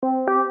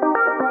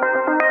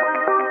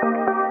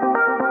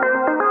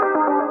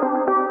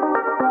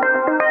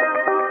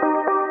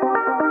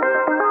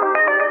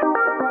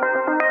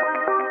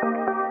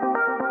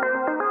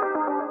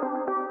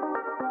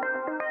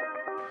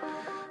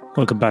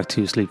Welcome back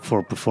to Sleep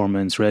for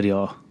Performance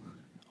Radio.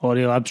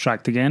 Audio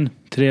abstract again.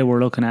 Today we're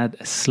looking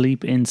at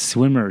sleep in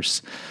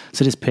swimmers.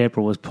 So this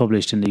paper was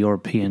published in the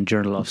European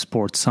Journal of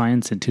Sports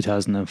Science in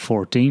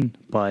 2014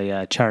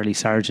 by Charlie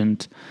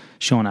Sargent,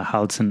 Shona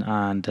Halson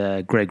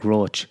and Greg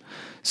Roach.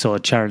 So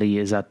Charlie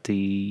is at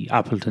the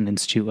Appleton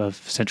Institute of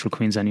Central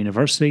Queensland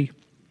University.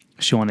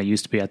 Shona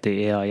used to be at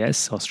the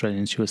AIS,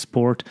 Australian Institute of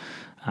Sport,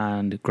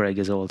 and Greg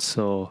is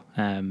also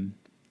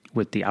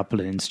with the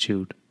Appleton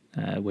Institute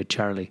with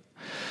Charlie.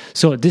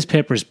 So this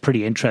paper is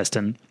pretty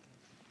interesting,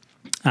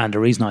 and the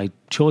reason I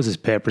chose this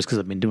paper is because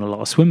I've been doing a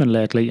lot of swimming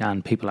lately,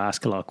 and people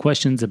ask a lot of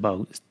questions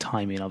about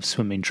timing of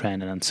swimming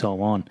training and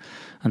so on,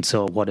 and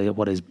so what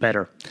is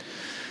better.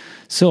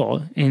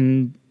 So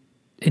in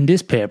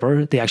this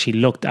paper, they actually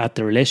looked at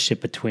the relationship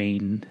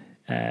between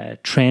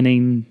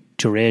training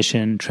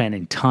duration,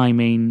 training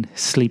timing,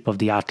 sleep of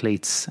the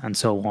athletes, and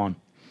so on.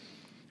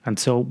 And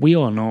so we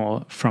all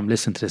know from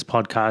listening to this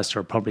podcast,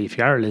 or probably if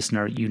you are a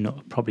listener,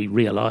 probably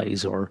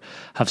realize or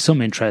have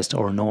some interest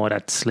or know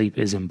that sleep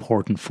is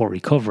important for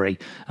recovery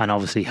and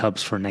obviously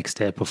helps for next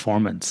day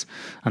performance.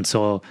 And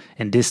so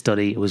in this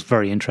study, it was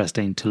very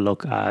interesting to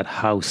look at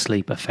how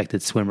sleep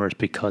affected swimmers,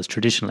 because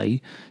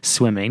traditionally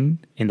swimming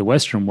in the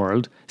Western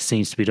world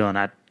seems to be done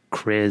at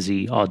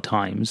crazy odd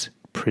times,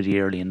 pretty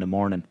early in the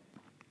morning.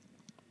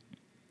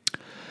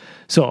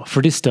 So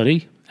for this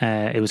study,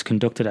 it was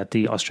conducted at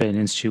the Australian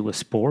Institute of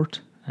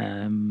Sport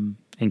in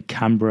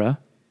Canberra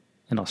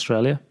in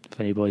Australia, if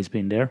anybody's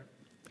been there.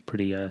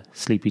 Pretty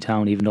sleepy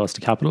town, even though it's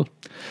the capital.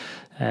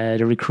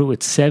 They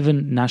recruited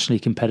 7 nationally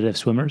competitive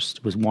swimmers.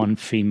 There was 1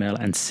 female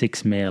and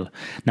 6 male.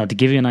 Now, to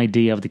give you an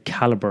idea of the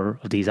caliber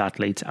of these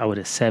athletes, out of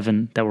the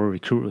 7 that were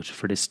recruited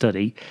for this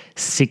study,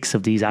 6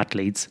 of these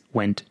athletes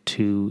went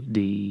to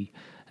the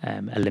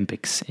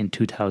Olympics in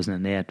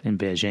 2008 in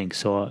Beijing.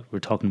 So we're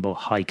talking about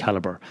high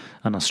caliber,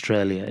 and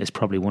Australia is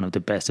probably one of the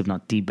best, if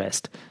not the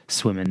best,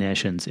 swimming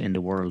nations in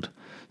the world.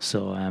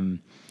 So you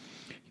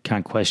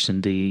can't question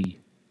the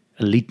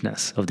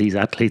eliteness of these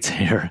athletes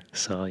here.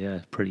 So yeah,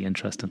 pretty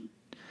interesting.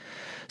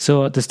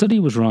 So the study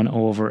was run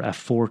over a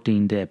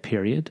 14-day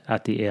period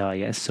at the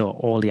AIS. So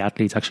all the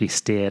athletes actually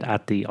stayed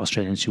at the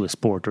Australian Institute of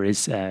Sport. There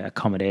is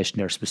accommodation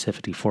there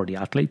specifically for the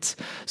athletes.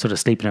 So the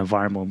sleeping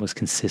environment was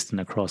consistent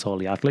across all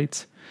the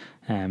athletes.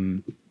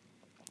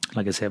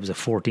 Like I said, it was a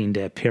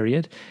 14-day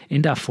period.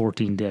 In that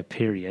 14-day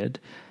period,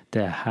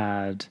 they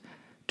had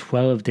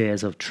 12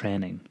 days of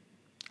training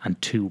and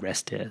 2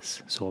 rest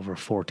days. So over a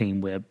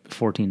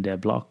 14-day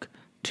block,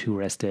 2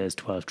 rest days,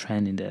 12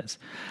 training days.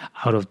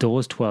 Out of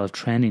those 12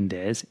 training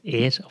days,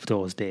 8 of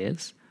those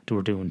days, they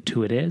were doing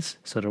 2-a-days,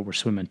 so they were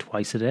swimming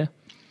twice a day.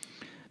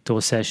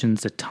 Those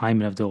sessions, the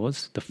timing of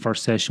those, the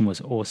first session was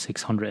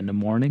 0600 in the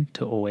morning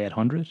to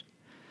 0800.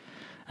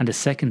 And the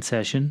second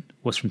session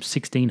was from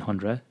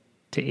 1600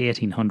 to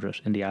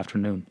 1800 in the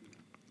afternoon.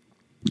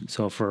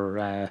 So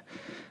for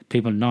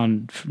people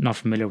not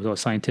familiar with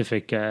those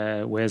scientific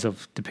ways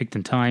of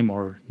depicting time,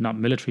 or not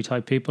military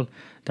type people,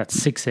 that's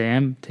 6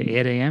 a.m. to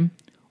 8 a.m.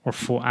 or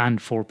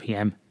 4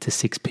 p.m. to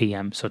 6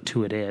 p.m. So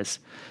 2-a-days.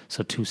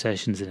 So 2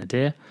 sessions in a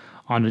day.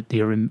 On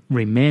the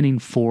remaining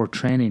 4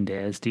 training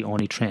days, they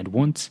only trained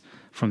once,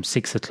 from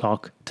 6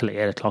 o'clock till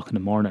 8 o'clock in the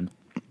morning.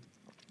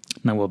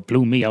 Now, what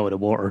blew me out of the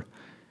water,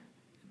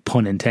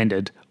 pun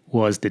intended,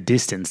 was the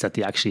distance that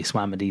they actually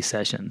swam in these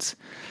sessions.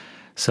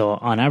 So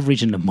on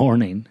average in the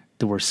morning,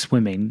 they were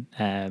swimming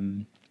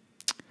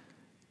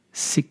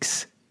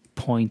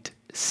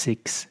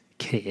 6.6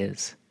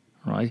 k's,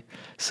 right?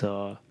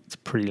 So it's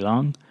pretty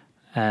long.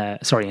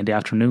 In the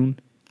afternoon,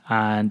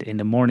 and in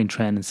the morning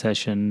training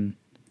session,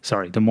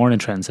 the morning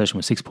training session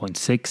was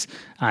 6.6,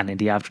 and in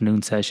the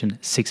afternoon session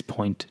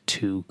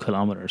 6.2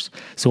 kilometers.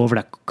 So over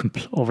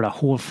that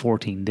whole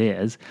 14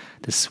 days,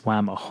 they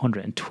swam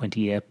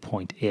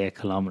 128.8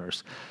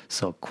 kilometers.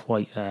 So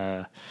quite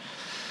a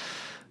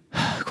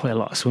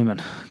lot of swimming.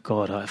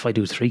 God, if I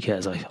do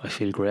 3Ks, I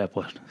feel great,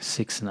 but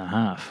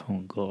 6.5, oh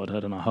God, I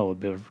don't know how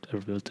I'd ever be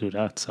able to do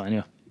that. So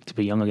anyway, to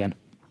be young again.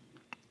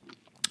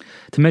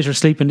 To measure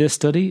sleep in this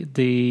study,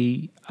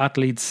 the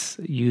athletes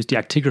used the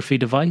actigraphy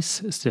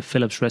device, it's the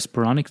Philips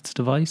Respironics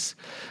device,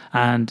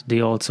 and they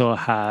also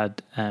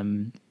had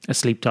a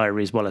sleep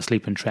diary as well as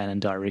sleep and training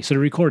diary. So they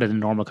recorded the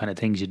normal kind of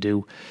things you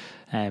do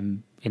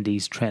in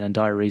these training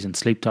diaries and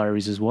sleep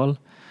diaries as well.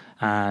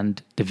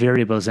 And the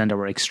variables then that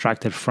were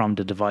extracted from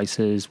the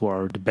devices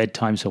were the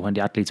bedtime, so when the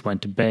athletes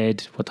went to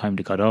bed, what time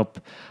they got up,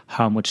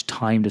 how much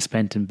time they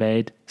spent in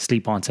bed,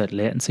 sleep onset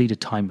latency, the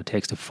time it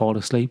takes to fall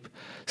asleep,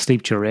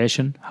 sleep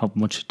duration, how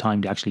much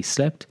time they actually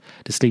slept,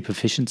 the sleep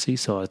efficiency,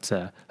 so it's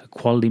a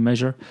quality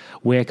measure,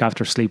 wake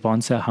after sleep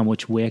onset, how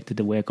much wake did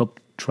they wake up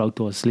throughout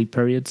those sleep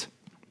periods,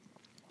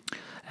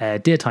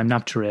 daytime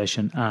nap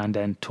duration, and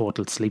then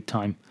total sleep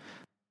time.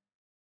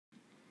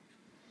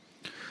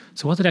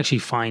 So what did I actually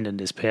find in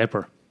this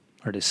paper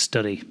or this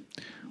study?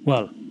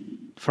 Well,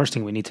 first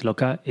thing we need to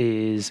look at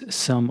is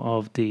some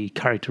of the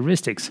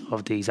characteristics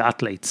of these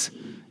athletes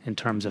in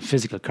terms of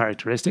physical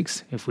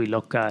characteristics. If we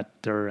look at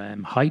their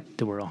height,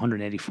 they were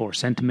 184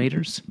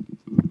 centimeters.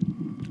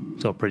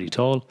 so pretty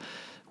tall,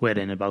 weighed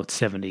in about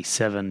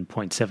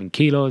 77.7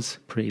 kilos,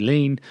 pretty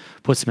lean,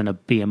 puts them in a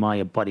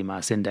BMI, a body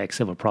mass index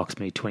of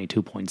approximately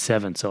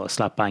 22.7, so a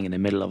slap bang in the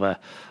middle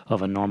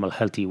of a normal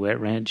healthy weight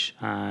range,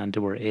 and they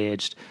were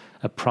aged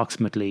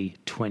approximately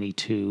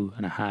 22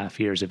 and a half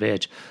years of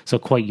age, so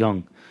quite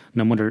young.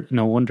 No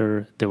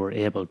wonder they were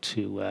able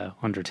to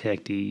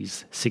undertake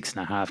these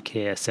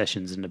 6.5K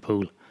sessions in the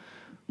pool,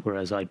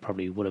 whereas I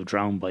probably would have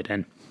drowned by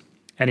then.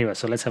 Anyway,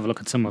 so let's have a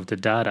look at some of the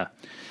data.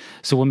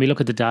 So when we look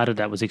at the data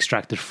that was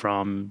extracted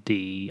from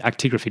the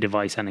actigraphy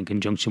device and in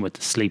conjunction with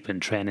the sleep and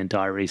training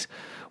diaries,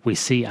 we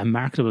see a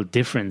markable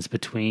difference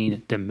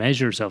between the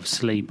measures of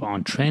sleep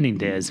on training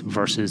days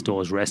versus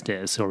those rest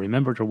days. So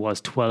remember, there was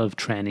 12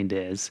 training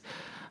days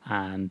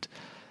and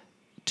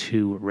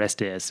 2 rest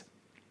days.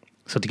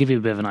 So to give you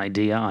a bit of an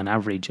idea, on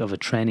average of a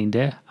training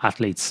day,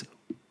 athletes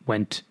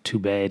went to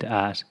bed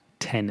at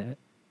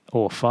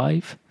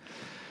 10:05.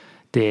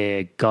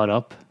 They got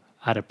up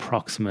at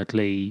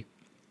approximately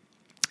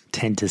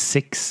 10 to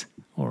 6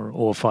 or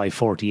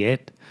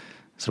 05:48.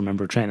 So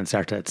remember, training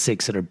started at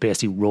 6, so they're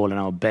basically rolling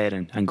out of bed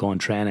and going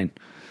training.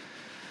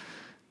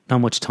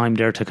 Not much time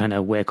there to kind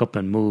of wake up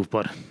and move,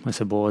 but I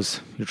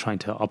suppose you're trying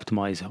to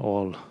optimize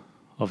all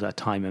of that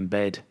time in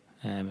bed.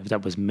 If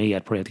that was me,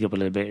 I'd probably have to get up a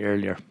little bit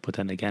earlier, but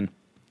then again,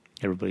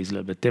 everybody's a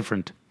little bit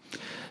different.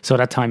 So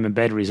that time in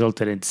bed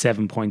resulted in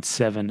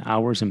 7.7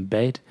 hours in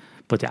bed,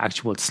 but the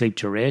actual sleep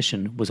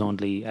duration was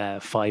only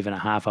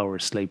 5.5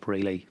 hours sleep,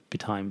 really,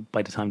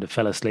 by the time they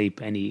fell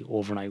asleep, any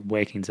overnight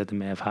wakings that they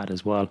may have had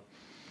as well.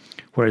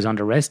 Whereas on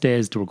the rest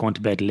days, they were going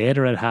to bed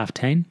later at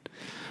 10:30,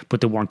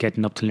 but they weren't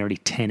getting up till nearly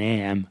 10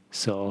 a.m.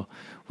 So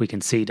we can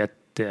see that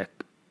the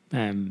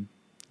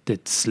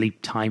sleep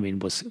timing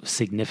was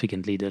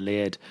significantly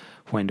delayed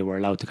when they were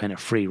allowed to kind of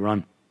free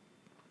run.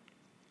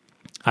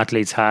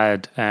 Athletes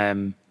had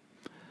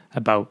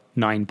about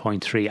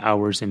 9.3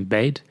 hours in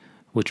bed,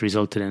 which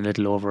resulted in a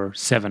little over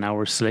 7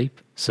 hours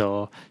sleep,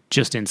 so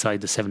just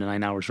inside the 7 to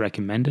 9 hours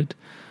recommended.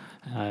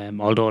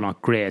 Although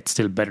not great, it's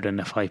still better than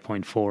the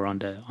 5.4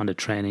 on the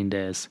training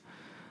days.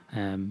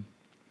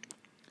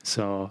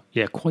 So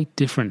yeah, quite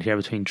different here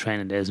between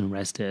training days and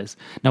rest days.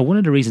 Now, one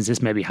of the reasons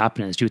this may be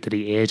happening is due to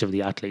the age of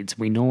the athletes.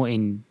 We know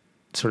in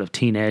sort of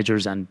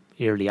teenagers and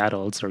early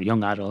adults or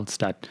young adults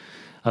that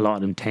a lot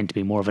of them tend to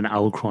be more of an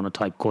owl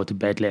chronotype, go to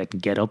bed late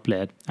and get up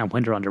late. And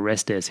when they're on the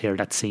rest days here,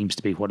 that seems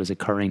to be what is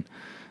occurring.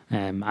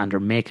 And they're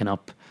making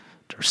up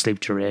their sleep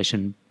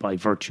duration by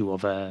virtue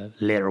of a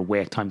later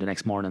wake time the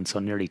next morning, so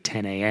nearly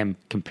 10 a.m.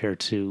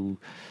 compared to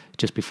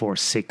just before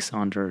 6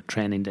 on their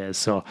training days.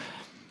 So,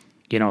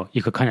 you know,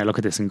 you could kind of look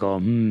at this and go,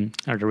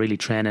 are they really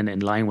training in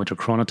line with their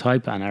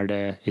chronotype?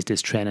 And is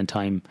this training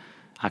time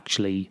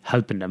actually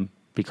helping them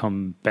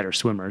become better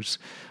swimmers?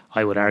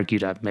 I would argue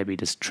that maybe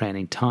this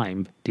training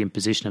time, the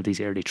imposition of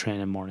these early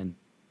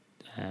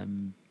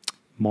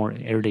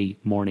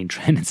morning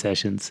training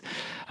sessions,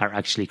 are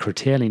actually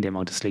curtailing the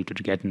amount of sleep that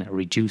they're getting, or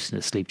reducing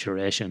the sleep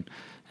duration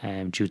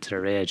due to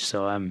their age.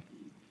 So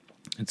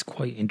it's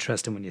quite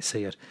interesting when you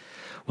see it.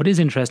 What is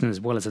interesting as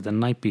well is that the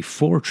night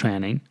before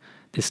training,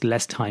 this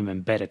less time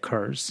in bed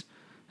occurs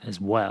as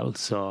well.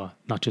 So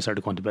not just are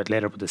they going to bed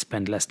later, but they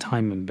spend less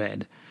time in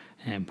bed,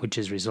 which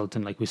is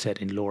resulting, like we said,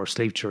 in lower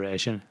sleep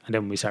duration. And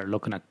then when we start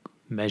looking at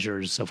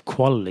measures of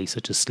quality,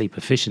 such as sleep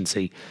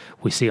efficiency,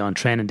 we see on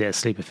training days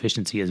sleep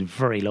efficiency is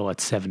very low at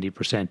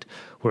 70%,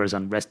 whereas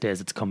on rest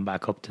days it's come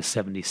back up to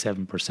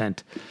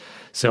 77%.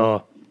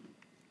 So,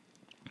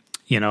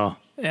 you know,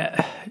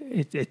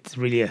 it's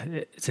really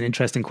it's an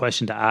interesting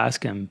question to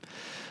ask, and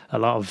a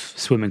lot of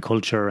swimming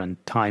culture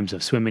and times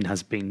of swimming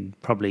has been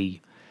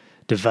probably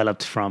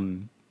developed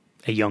from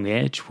a young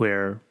age,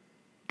 where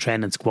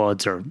training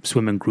squads or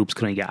swimming groups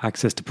couldn't get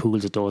access to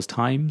pools at those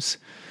times,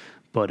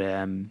 but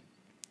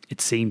it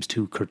seems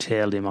to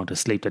curtail the amount of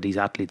sleep that these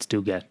athletes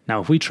do get.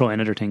 Now, if we throw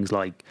in other things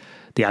like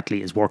the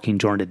athlete is working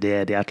during the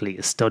day, the athlete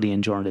is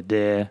studying during the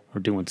day or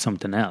doing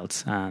something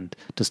else and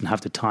doesn't have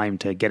the time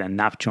to get a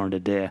nap during the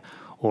day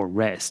or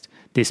rest,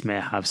 this may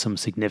have some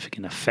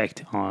significant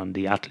effect on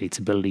the athlete's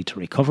ability to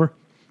recover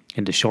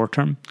in the short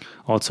term.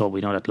 Also,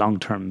 we know that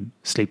long-term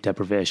sleep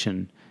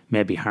deprivation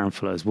may be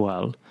harmful as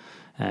well.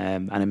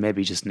 And it may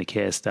be just in the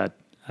case that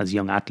as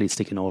young athletes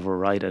they can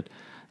override it,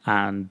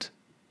 and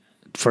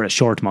for a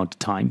short amount of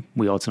time.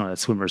 We also know that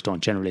swimmers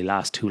don't generally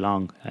last too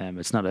long.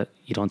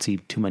 You don't see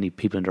too many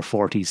people in their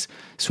 40s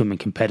swimming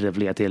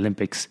competitively at the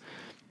Olympics,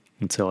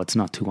 and so it's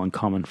not too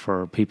uncommon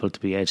for people to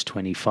be age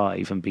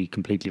 25 and be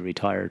completely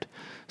retired.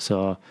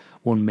 So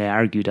one may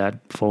argue that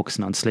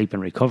focusing on sleep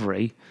and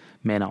recovery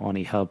may not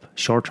only help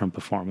short-term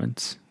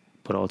performance,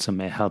 but also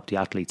may help the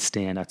athletes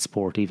stay in that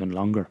sport even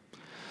longer.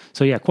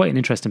 So yeah, quite an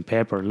interesting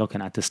paper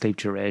looking at the sleep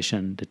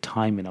duration, the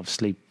timing of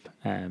sleep,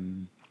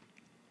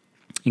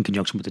 in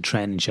conjunction with the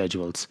training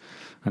schedules.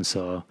 And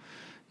so,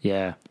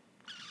 yeah,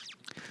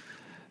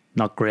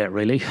 not great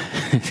really,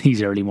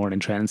 these early morning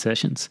training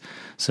sessions.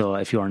 So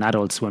if you're an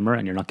adult swimmer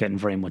and you're not getting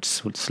very much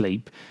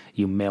sleep,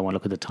 you may want to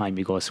look at the time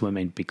you go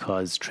swimming,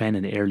 because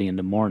training early in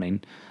the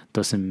morning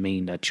doesn't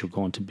mean that you're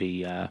going to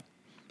be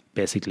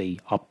basically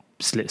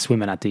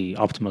swimming at the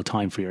optimal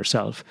time for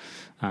yourself,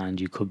 and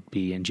you could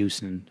be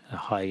inducing a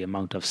high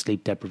amount of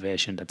sleep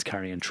deprivation that's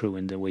carrying through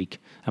in the week,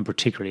 and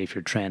particularly if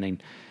you're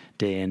training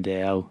day in,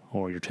 day out,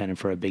 or you're training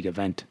for a big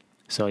event.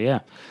 So yeah,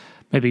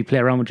 maybe play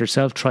around with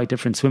yourself, try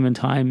different swimming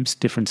times,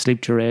 different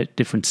sleep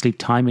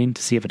timing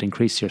to see if it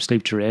increases your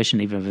sleep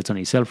duration, even if it's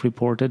only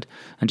self-reported,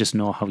 and just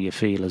know how you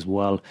feel as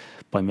well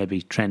by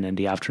maybe training in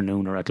the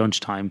afternoon or at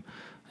lunchtime,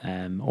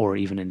 or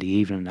even in the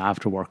evening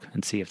after work,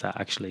 and see if that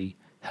actually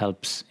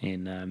helps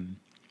in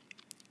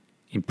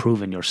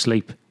improving your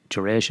sleep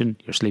duration,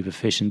 your sleep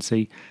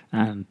efficiency,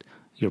 and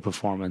your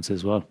performance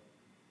as well.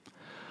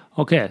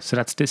 Okay, so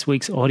that's this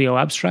week's audio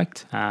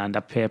abstract, and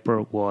that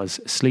paper was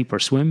Sleep or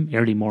Swim,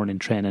 Early Morning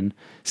Training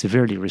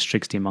Severely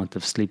Restricts the Amount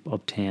of Sleep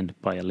Obtained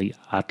by Elite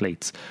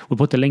Athletes. We'll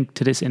put the link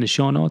to this in the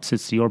show notes.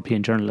 It's the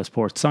European Journal of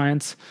Sports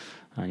Science,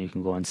 and you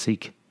can go and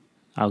seek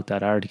out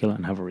that article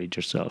and have a read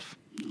yourself.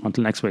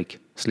 Until next week,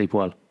 sleep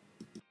well.